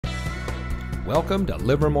Welcome to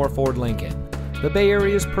Livermore Ford Lincoln, the Bay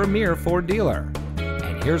Area's premier Ford dealer.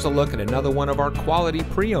 And here's a look at another one of our quality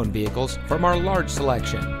pre-owned vehicles from our large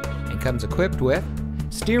selection, and comes equipped with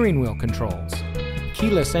steering wheel controls,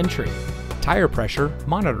 keyless entry, tire pressure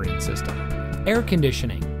monitoring system, air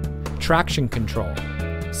conditioning, traction control,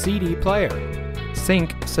 CD player,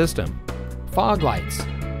 sync system, fog lights,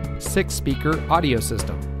 6-speaker audio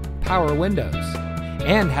system, power windows,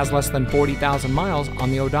 and has less than 40,000 miles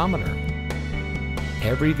on the odometer.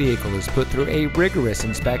 Every vehicle is put through a rigorous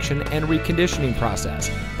inspection and reconditioning process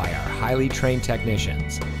by our highly trained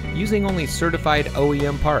technicians, using only certified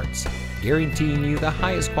OEM parts, guaranteeing you the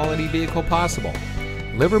highest quality vehicle possible.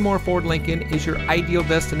 Livermore Ford Lincoln is your ideal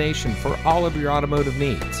destination for all of your automotive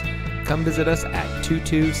needs. Come visit us at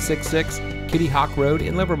 2266 Kittyhawk Road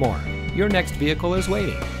in Livermore. Your next vehicle is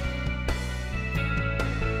waiting.